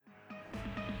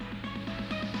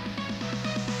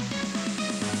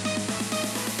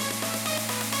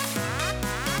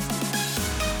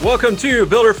Welcome to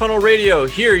Builder Funnel Radio.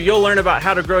 Here you'll learn about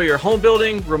how to grow your home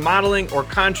building, remodeling, or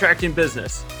contracting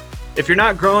business. If you're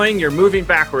not growing, you're moving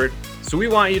backward, so we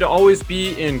want you to always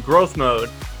be in growth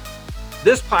mode.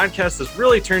 This podcast has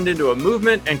really turned into a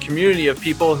movement and community of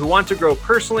people who want to grow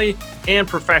personally and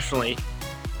professionally.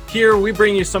 Here we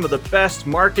bring you some of the best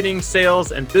marketing,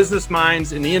 sales, and business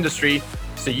minds in the industry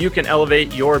so you can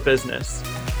elevate your business.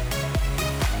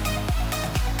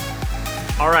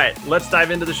 All right, let's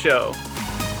dive into the show.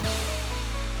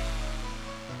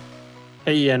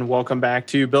 Hey, and welcome back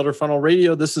to Builder Funnel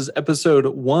Radio. This is episode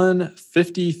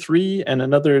 153 and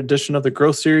another edition of the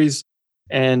Growth Series.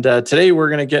 And today we're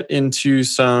going to get into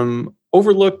some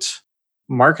overlooked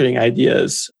marketing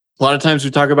ideas. A lot of times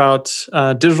we talk about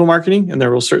digital marketing, and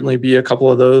there will certainly be a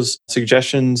couple of those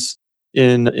suggestions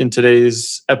in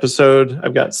today's episode.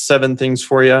 I've got 7 things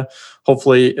for you.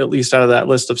 Hopefully, at least out of that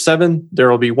list of 7, there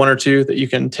will be 1 or 2 that you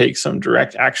can take some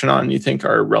direct action on and you think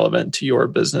are relevant to your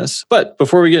business. But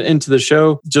before we get into the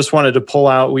show, just wanted to pull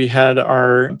out, we had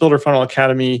our Builder Funnel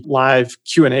Academy live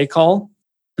Q&A call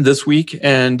this week,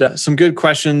 and some good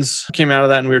questions came out of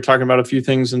that, and we were talking about a few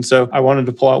things. And so I wanted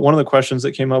to pull out one of the questions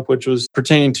that came up, which was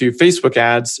pertaining to Facebook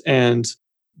ads and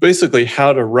basically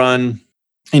how to run,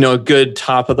 a good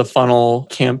top of the funnel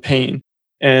campaign.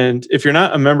 And if you're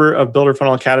not a member of Builder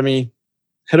Funnel Academy,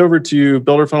 head over to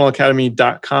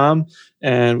builderfunnelacademy.com,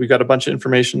 and we've got a bunch of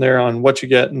information there on what you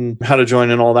get and how to join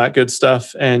and all that good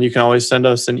stuff. And you can always send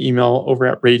us an email over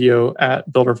at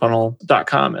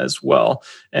radio@builderfunnel.com as well,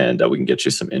 and we can get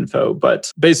you some info.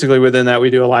 But basically within that,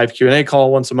 we do a live Q&A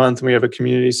call once a month, and we have a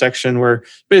community section where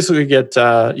basically get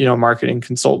marketing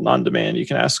consultant on demand. You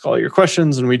can ask all your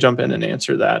questions, and we jump in and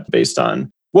answer that based on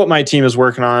what my team is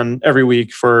working on every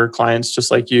week for clients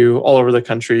just like you all over the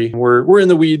country. We're in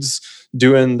the weeds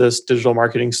doing this digital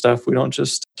marketing stuff. We don't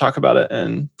just talk about it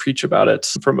and preach about it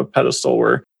from a pedestal.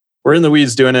 We're in the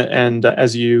weeds doing it. And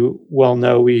as you well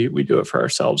know, we do it for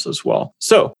ourselves as well.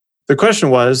 So the question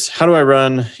was, how do I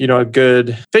run, a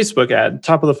good Facebook ad,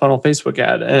 top of the funnel Facebook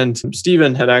ad? And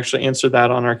Stephen had actually answered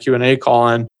that on our Q&A call.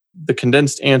 And the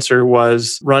condensed answer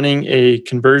was running a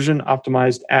conversion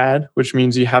optimized ad, which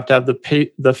means you have to have the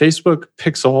Facebook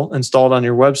pixel installed on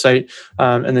your website.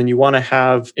 And then you want to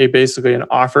have basically an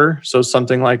offer. So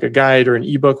something like a guide or an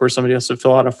ebook where somebody has to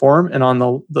fill out a form. And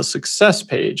on the success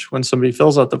page, when somebody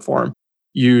fills out the form,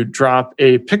 you drop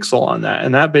a pixel on that.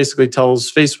 And that basically tells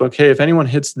Facebook, hey, if anyone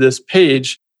hits this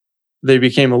page, they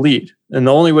became a lead. And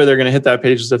the only way they're going to hit that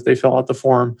page is if they fill out the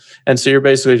form. And so you're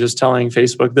basically just telling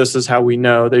Facebook, this is how we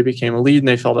know they became a lead and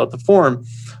they filled out the form.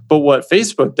 But what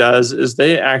Facebook does is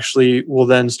they actually will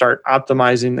then start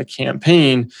optimizing the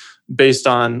campaign based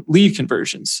on lead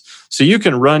conversions. So you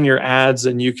can run your ads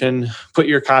and you can put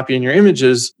your copy and your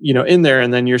images, in there.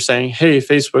 And then you're saying, hey,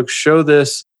 Facebook, show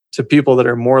this to people that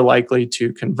are more likely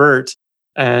to convert.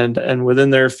 And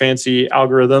within their fancy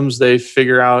algorithms, they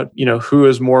figure out, who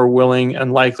is more willing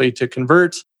and likely to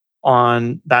convert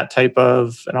on that type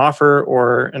of an offer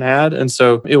or an ad. And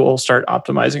so it will start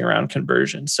optimizing around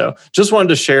conversion. So just wanted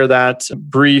to share that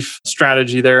brief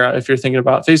strategy there. If you're thinking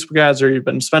about Facebook ads or you've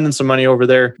been spending some money over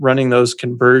there, running those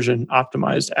conversion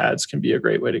optimized ads can be a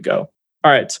great way to go. All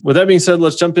right. With that being said,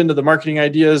 let's jump into the marketing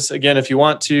ideas. Again, if you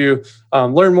want to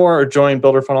learn more or join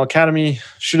Builder Funnel Academy,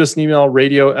 shoot us an email,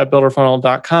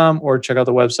 radio@builderfunnel.com, or check out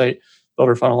the website,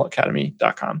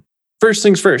 builderfunnelacademy.com. First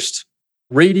things first,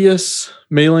 radius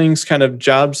mailings, kind of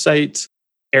job site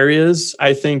areas.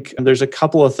 I think there's a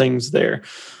couple of things there.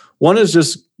 One is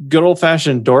just good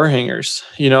old-fashioned door hangers.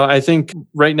 I think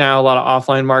right now a lot of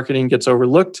offline marketing gets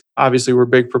overlooked. Obviously, we're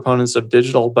big proponents of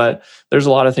digital, but there's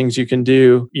a lot of things you can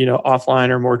do, offline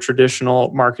or more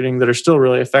traditional marketing that are still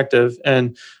really effective.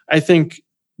 And I think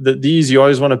that you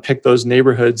always want to pick those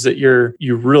neighborhoods that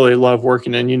you really love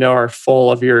working in, are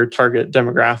full of your target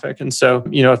demographic. And so,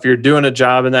 if you're doing a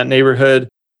job in that neighborhood,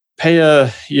 pay a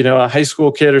high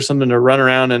school kid or something to run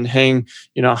around and hang,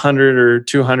 100 or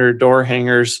 200 door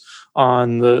hangers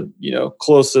on the,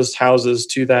 closest houses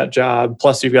to that job.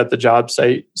 Plus you've got the job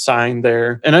site sign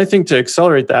there. And I think to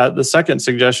accelerate that, the second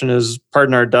suggestion is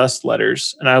pardon our dust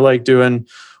letters. And I like doing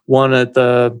one at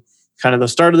the kind of the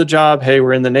start of the job. Hey,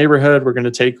 we're in the neighborhood. We're going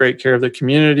to take great care of the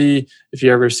community. If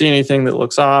you ever see anything that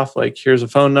looks off, like here's a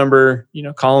phone number,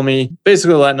 call me.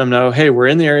 Basically letting them know, hey, we're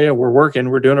in the area, we're working,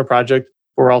 we're doing a project.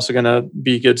 We're also going to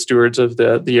be good stewards of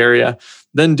the area.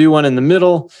 Then do one in the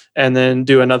middle and then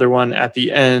do another one at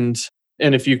the end.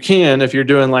 And if you're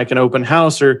doing like an open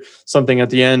house or something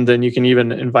at the end, then you can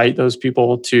even invite those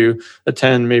people to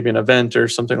attend maybe an event or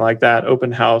something like that,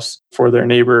 open house for their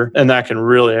neighbor. And that can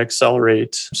really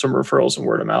accelerate some referrals and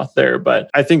word of mouth there.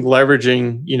 But I think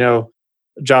leveraging,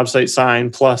 job site sign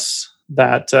plus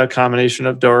that combination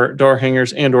of door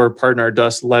hangers and or partner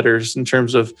dust letters in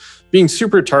terms of being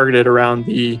super targeted around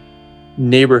the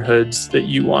neighborhoods that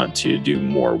you want to do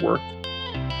more work.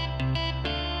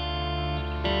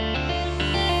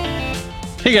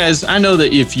 Hey guys, I know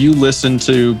that if you listen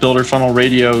to Builder Funnel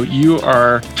Radio, you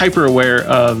are hyper aware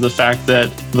of the fact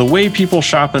that the way people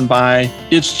shop and buy,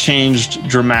 it's changed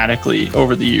dramatically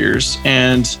over the years.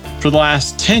 And for the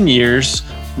last 10 years,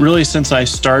 really since I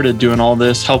started doing all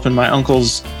this, helping my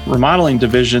uncle's remodeling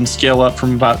division scale up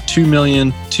from about 2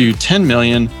 million to 10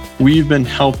 million, we've been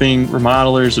helping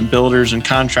remodelers and builders and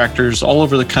contractors all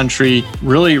over the country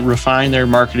really refine their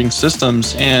marketing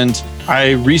systems. And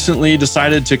I recently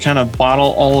decided to kind of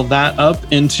bottle all of that up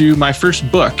into my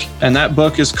first book. And that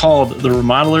book is called The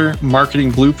Remodeler Marketing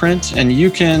Blueprint. And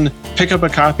you can pick up a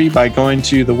copy by going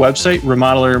to the website,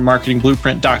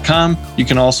 remodelermarketingblueprint.com. You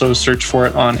can also search for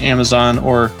it on Amazon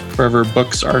or wherever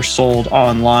books are sold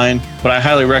online. But I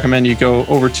highly recommend you go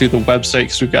over to the website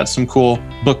because we've got some cool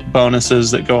book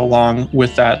bonuses that go along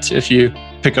with that if you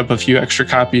pick up a few extra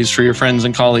copies for your friends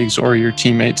and colleagues or your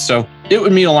teammates. So it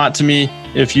would mean a lot to me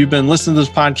if you've been listening to this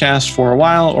podcast for a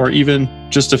while or even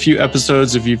just a few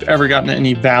episodes. If you've ever gotten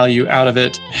any value out of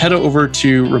it, head over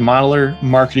to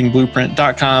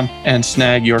remodelermarketingblueprint.com and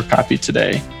snag your copy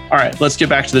today. All right, let's get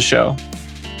back to the show.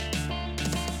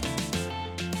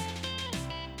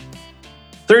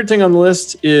 Third thing on the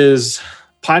list is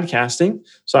podcasting.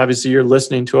 So obviously you're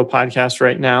listening to a podcast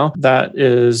right now. That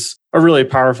is a really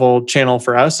powerful channel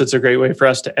for us. It's a great way for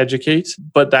us to educate,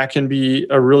 but that can be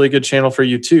a really good channel for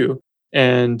you too.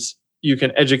 And you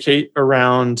can educate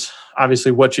around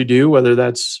obviously what you do, whether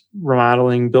that's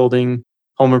remodeling, building,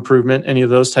 home improvement, any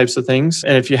of those types of things.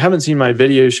 And if you haven't seen my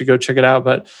video, you should go check it out.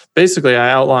 But basically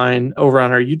I outline over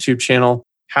on our YouTube channel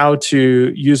how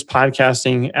to use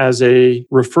podcasting as a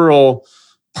referral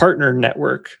partner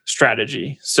network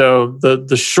strategy. So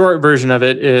the short version of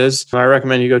it is, I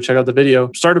recommend you go check out the video,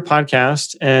 start a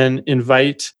podcast and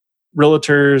invite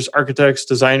realtors, architects,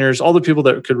 designers, all the people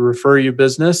that could refer you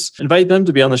business, invite them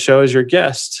to be on the show as your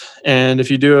guest. And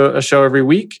if you do a show every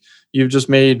week, you've just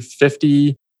made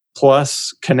 50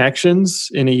 plus connections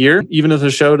in a year. Even if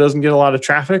the show doesn't get a lot of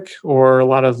traffic or a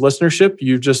lot of listenership,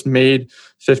 you've just made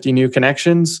 50 new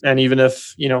connections. And even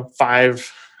if,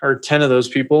 5 or 10 of those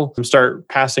people start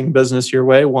passing business your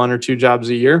way, 1 or 2 jobs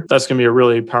a year, that's going to be a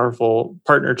really powerful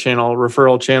partner channel,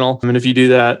 referral channel. And if you do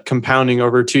that compounding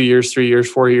over 2 years, 3 years,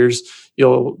 4 years,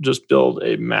 you'll just build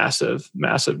a massive,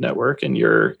 massive network in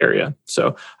your area.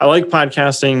 So I like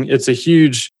podcasting. It's a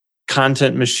huge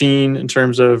content machine in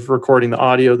terms of recording the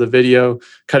audio, the video,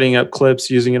 cutting up clips,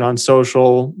 using it on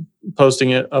social,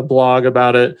 posting a blog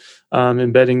about it,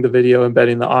 embedding the video,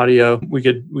 embedding the audio. We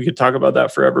could talk about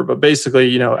that forever. But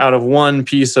basically, out of one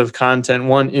piece of content,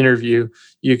 one interview,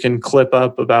 you can clip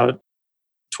up about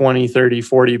 20, 30,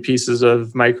 40 pieces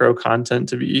of micro content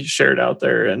to be shared out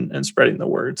there and spreading the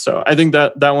word. So I think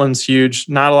that one's huge.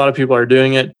 Not a lot of people are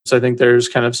doing it. So I think there's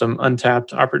kind of some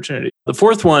untapped opportunity. The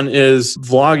fourth one is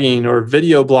vlogging or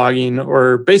video blogging,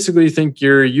 or basically think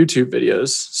your YouTube videos.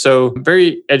 So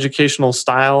very educational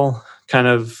style, kind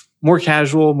of more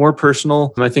casual, more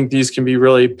personal. I think these can be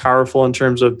really powerful in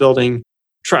terms of building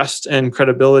trust and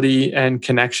credibility and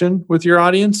connection with your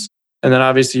audience. And then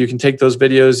obviously you can take those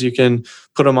videos, you can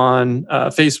put them on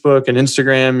Facebook and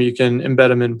Instagram, you can embed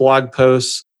them in blog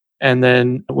posts. And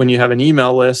then when you have an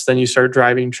email list, then you start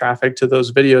driving traffic to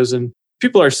those videos. And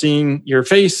people are seeing your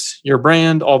face, your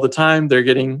brand all the time. They're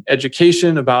getting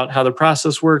education about how the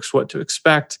process works, what to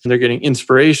expect. They're getting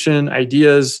inspiration,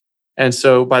 ideas. And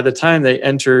so by the time they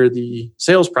enter the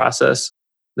sales process,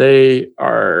 they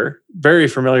are very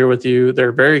familiar with you.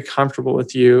 They're very comfortable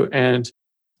with you. And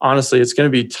honestly, it's going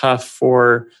to be tough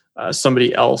for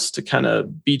somebody else to kind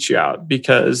of beat you out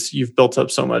because you've built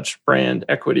up so much brand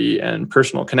equity and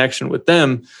personal connection with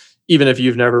them, even if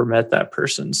you've never met that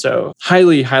person. So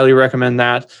highly, highly recommend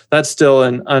that. That's still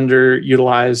an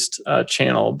underutilized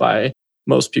channel by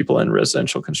most people in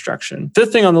residential construction.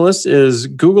 Fifth thing on the list is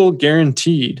Google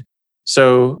Guaranteed.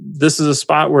 So this is a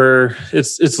spot where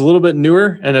it's a little bit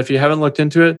newer. And if you haven't looked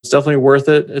into it, it's definitely worth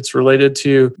it. It's related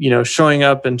to, showing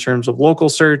up in terms of local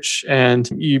search. And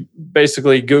you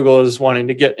basically, Google is wanting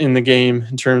to get in the game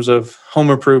in terms of home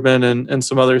improvement and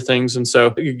some other things. And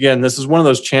so again, this is one of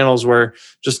those channels where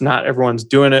just not everyone's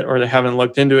doing it or they haven't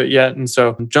looked into it yet. And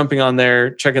so jumping on there,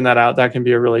 checking that out, that can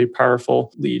be a really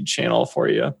powerful lead channel for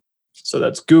you. So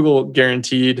that's Google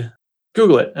Guaranteed.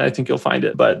 Google it. I think you'll find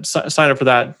it, but sign up for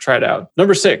that. Try it out.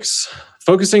 Number 6,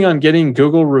 focusing on getting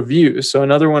Google reviews. So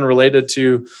another one related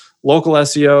to local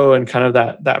SEO and kind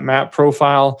of that map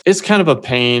profile, it's kind of a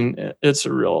pain. It's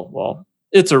a real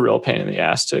pain in the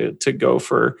ass to go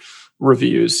for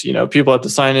reviews. People have to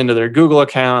sign into their Google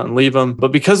account and leave them.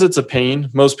 But because it's a pain,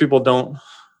 most people don't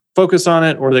focus on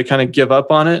it, or they kind of give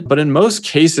up on it. But in most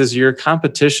cases, your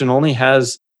competition only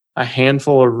has a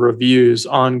handful of reviews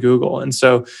on Google. And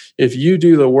so if you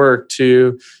do the work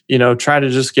to, try to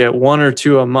just get 1 or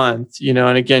 2 a month,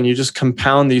 and again, you just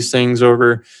compound these things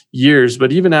over years.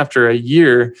 But even after a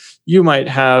year, you might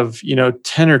have,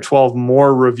 10 or 12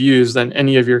 more reviews than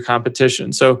any of your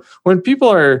competition. So when people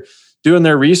are doing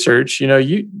their research,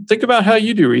 you think about how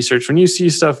you do research. When you see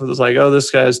stuff that's like, oh, this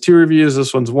guy has 2 reviews,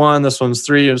 this one's 1, this one's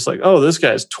 3. And it's like, oh, this guy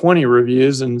has 20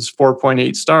 reviews and it's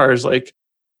 4.8 stars. Like,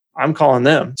 I'm calling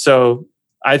them. So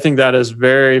I think that is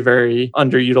very, very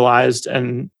underutilized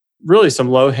and really some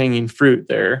low-hanging fruit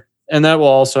there. And that will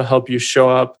also help you show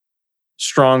up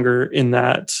stronger in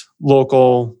that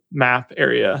local map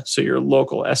area. So your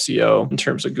local SEO in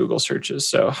terms of Google searches.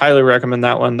 So highly recommend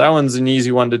that one. That one's an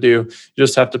easy one to do. You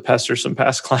just have to pester some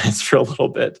past clients for a little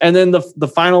bit. And then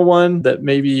the final one that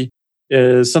maybe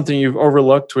is something you've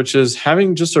overlooked, which is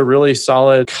having just a really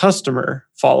solid customer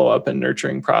follow-up and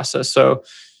nurturing process. So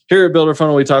here at Builder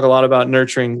Funnel, we talk a lot about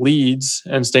nurturing leads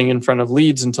and staying in front of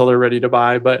leads until they're ready to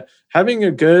buy, but having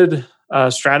a good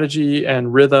strategy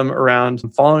and rhythm around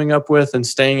following up with and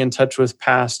staying in touch with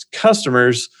past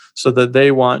customers so that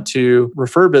they want to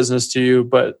refer business to you.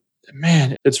 But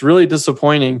man, it's really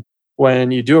disappointing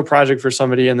when you do a project for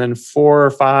somebody and then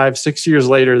 4, 5, 6 years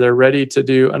later, they're ready to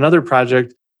do another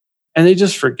project and they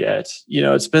just forget.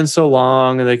 It's been so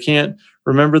long and they can't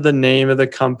remember the name of the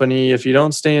company if you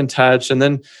don't stay in touch. And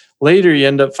then later you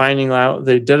end up finding out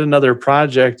they did another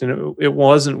project and it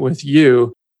wasn't with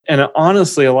you. And it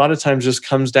honestly, a lot of times just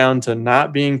comes down to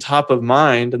not being top of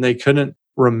mind and they couldn't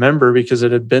remember because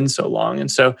it had been so long.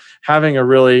 And so having a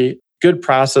really good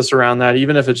process around that,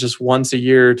 even if it's just once a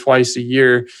year, twice a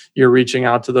year, you're reaching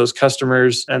out to those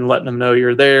customers and letting them know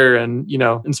you're there and,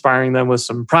 inspiring them with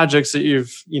some projects that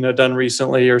you've, done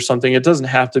recently or something. It doesn't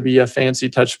have to be a fancy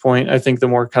touch point. I think the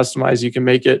more customized you can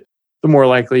make it, the more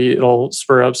likely it'll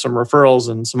spur up some referrals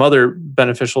and some other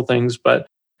beneficial things. But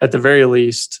at the very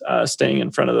least, staying in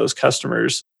front of those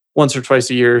customers once or twice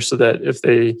a year so that if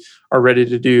they are ready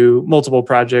to do multiple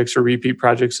projects or repeat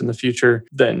projects in the future,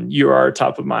 then you are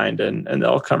top of mind and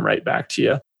they'll come right back to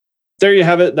you. There you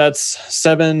have it. That's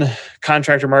 7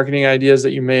 contractor marketing ideas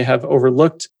that you may have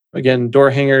overlooked. Again, door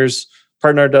hangers,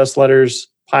 partner dust letters,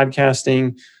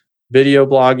 podcasting, video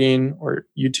blogging or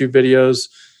YouTube videos,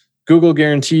 Google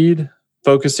guaranteed,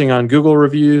 focusing on Google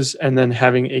reviews, and then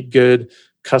having a good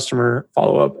customer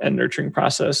follow-up and nurturing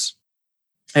process.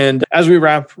 And as we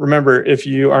wrap, remember, if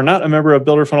you are not a member of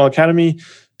Builder Funnel Academy,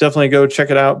 definitely go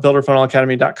check it out,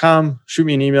 builderfunnelacademy.com. Shoot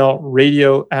me an email,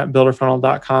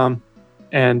 radio@builderfunnel.com,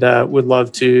 and would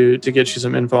love to get you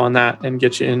some info on that and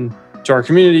get you into our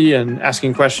community and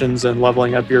asking questions and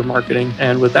leveling up your marketing.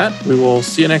 And with that, we will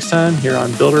see you next time here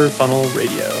on Builder Funnel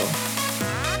Radio.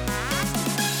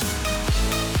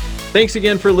 Thanks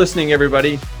again for listening,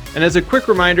 everybody. And as a quick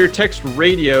reminder, text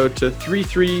radio to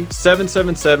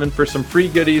 33777 for some free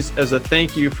goodies as a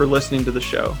thank you for listening to the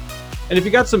show. And if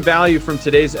you got some value from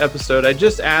today's episode, I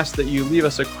just ask that you leave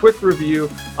us a quick review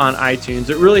on iTunes.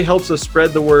 It really helps us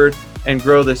spread the word and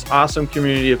grow this awesome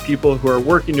community of people who are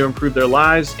working to improve their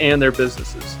lives and their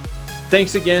businesses.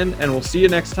 Thanks again, and we'll see you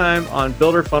next time on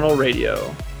Builder Funnel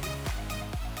Radio.